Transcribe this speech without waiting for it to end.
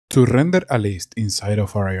To render a list inside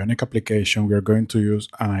of our Ionic application, we are going to use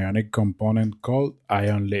an Ionic component called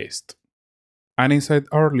IonList. And inside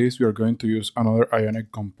our list, we are going to use another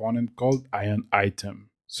Ionic component called IonItem.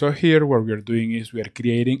 So here what we are doing is we are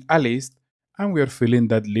creating a list and we are filling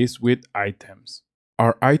that list with items.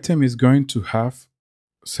 Our item is going to have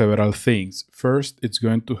several things. First, it's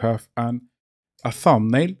going to have a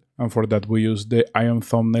thumbnail, and for that we use the Ion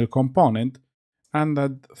thumbnail component, and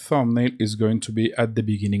that thumbnail is going to be at the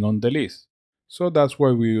beginning on the list. So that's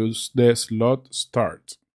why we use the slot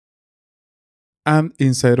start. And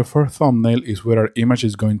inside of our thumbnail is where our image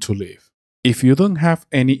is going to live. If you don't have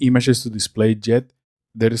any images to display yet,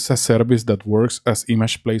 there is a service that works as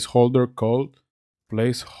image placeholder called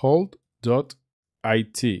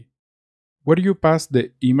placehold.it, where you pass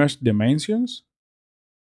the image dimensions,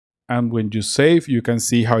 and when you save, you can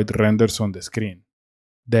see how it renders on the screen.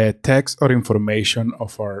 The text or information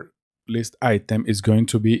of our list item is going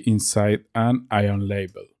to be inside an Ion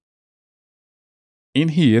label. In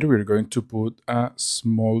here, we're going to put a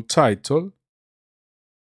small title,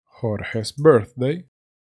 Jorge's birthday.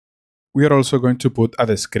 We are also going to put a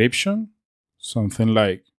description, something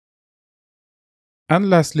like, and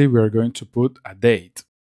lastly, we are going to put a date.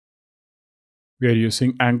 We are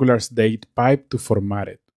using Angular's date pipe to format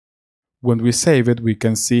it. When we save it, we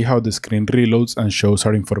can see how the screen reloads and shows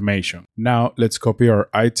our information. Now, let's copy our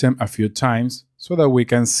item a few times so that we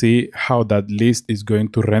can see how that list is going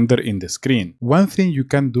to render in the screen. One thing you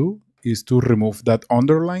can do is to remove that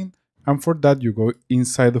underline, and for that you go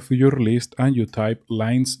inside of your list and you type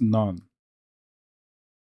lines none.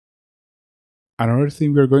 Another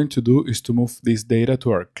thing we're going to do is to move this data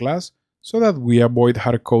to our class so that we avoid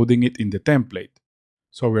hard coding it in the template.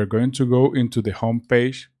 So we're going to go into the home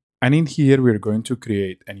page, and in here we're going to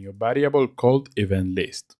create a new variable called event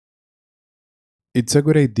list. It's a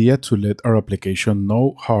good idea to let our application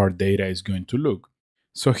know how our data is going to look.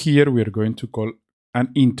 So here we're going to call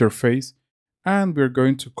an interface, and we're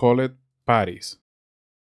going to call it parties.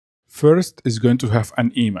 First is going to have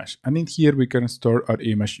an image, and in here we can store our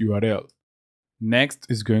image URL. Next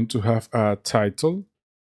is going to have a title.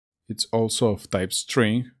 It's also of type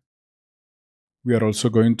string. We are also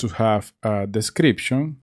going to have a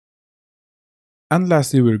description. And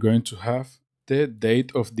lastly, we're going to have the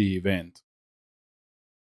date of the event.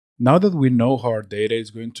 Now that we know how our data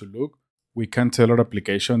is going to look, we can tell our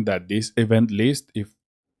application that this event list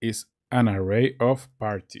is an array of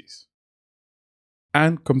parties.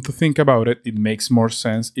 And come to think about it, it makes more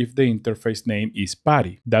sense if the interface name is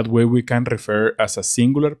party. That way we can refer as a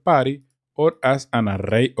singular party or as an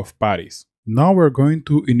array of parties. Now we're going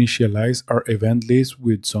to initialize our event list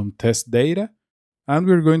with some test data, and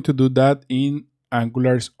we're going to do that in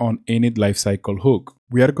Angular's onInit lifecycle hook.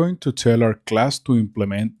 We are going to tell our class to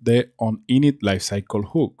implement the onInit lifecycle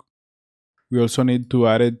hook. We also need to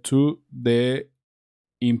add it to the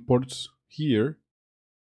imports here.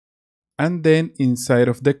 And then inside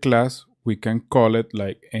of the class, we can call it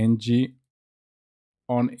like ng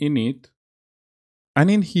onInit.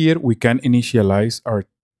 And in here, we can initialize our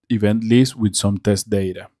event list with some test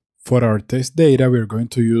data. For our test data, we're going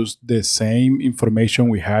to use the same information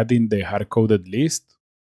we had in the hard-coded list.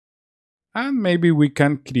 And maybe we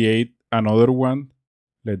can create another one.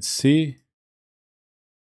 Let's see.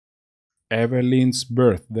 Evelyn's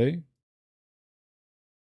birthday.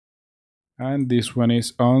 And this one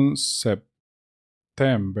is on September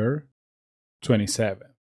 27.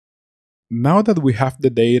 Now that we have the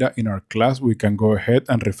data in our class, we can go ahead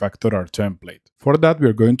and refactor our template. For that, we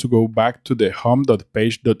are going to go back to the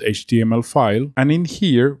home.page.html file, and in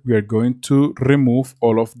here, we are going to remove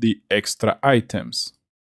all of the extra items.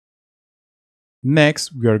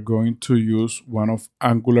 Next, we are going to use one of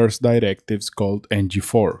Angular's directives called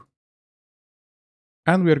ng4.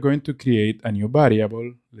 And we are going to create a new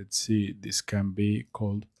variable. Let's see, this can be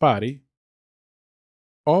called party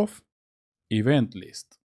of event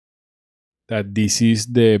list. That this is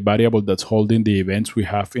the variable that's holding the events we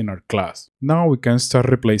have in our class. Now we can start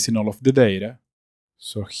replacing all of the data.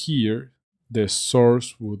 So here, the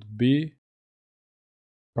source would be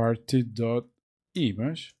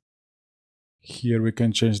party.image. Here we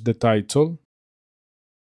can change the title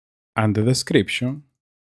and the description.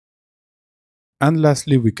 And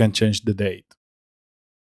lastly, we can change the date.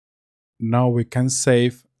 Now we can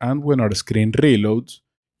save, and when our screen reloads,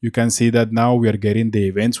 you can see that now we are getting the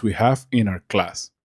events we have in our class.